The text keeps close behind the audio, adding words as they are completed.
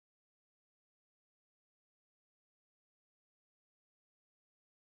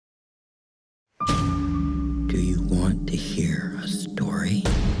hear a story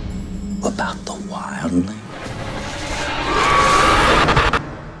about the Wildling?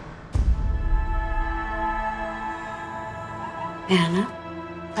 Anna,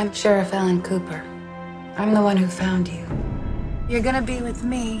 I'm Sheriff Ellen Cooper. I'm the one who found you. You're gonna be with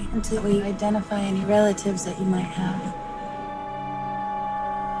me until we identify any relatives that you might have.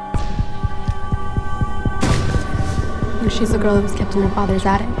 She's the girl that was kept in her father's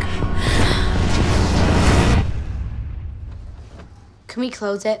attic. Can we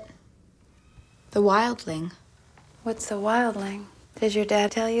close it? The Wildling. What's a wildling? Did your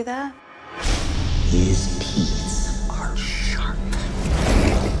dad tell you that? His teeth are sharp,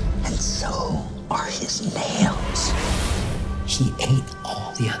 and so are his nails. He ate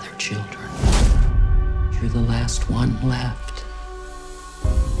all the other children. You're the last one left.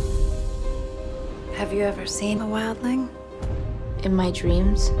 Have you ever seen a wildling? In my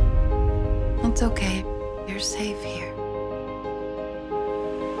dreams. It's okay. You're safe here.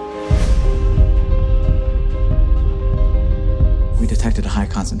 We detected a high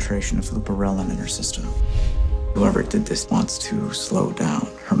concentration of leuprolin in her system. Whoever did this wants to slow down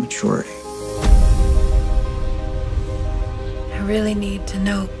her maturity. I really need to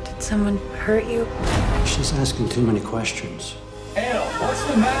know, did someone hurt you? She's asking too many questions. Anna, what's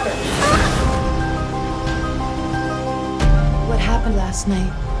the matter? What happened last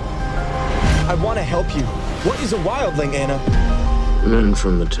night? I want to help you. What is a wildling, Anna? Men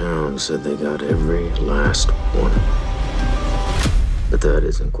from the town said they got every last one. But that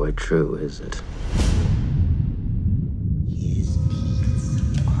isn't quite true, is it? His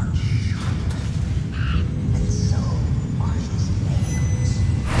teeth are sharp, and so are his nails.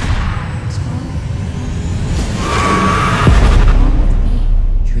 What's wrong?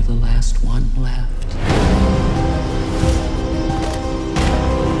 You're the last one left.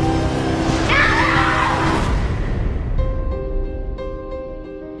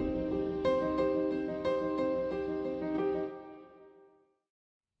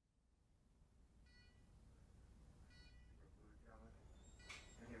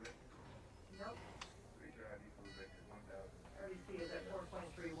 RBC is at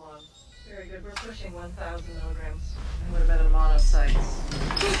 4.31. Very good. We're pushing 1,000 milligrams. And what about a monocytes?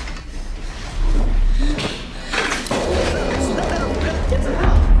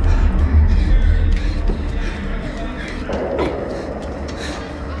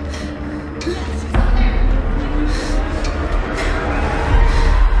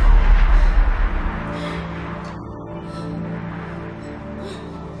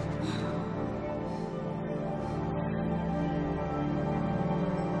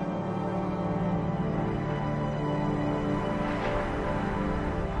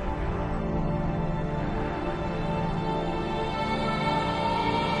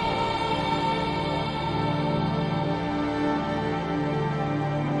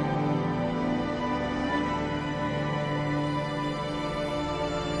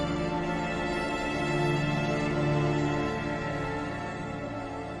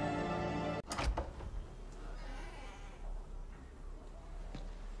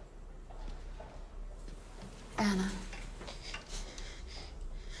 Anna,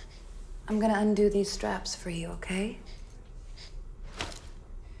 I'm gonna undo these straps for you, okay?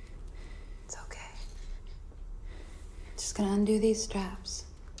 It's okay. Just gonna undo these straps.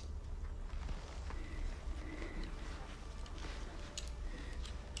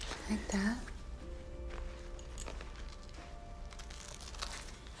 Like that.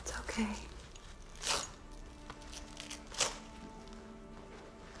 It's okay.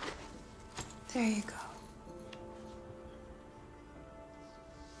 There you go.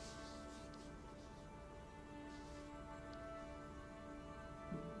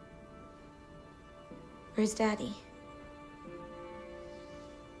 Where's Daddy?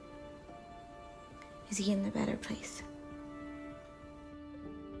 Is he in the better place?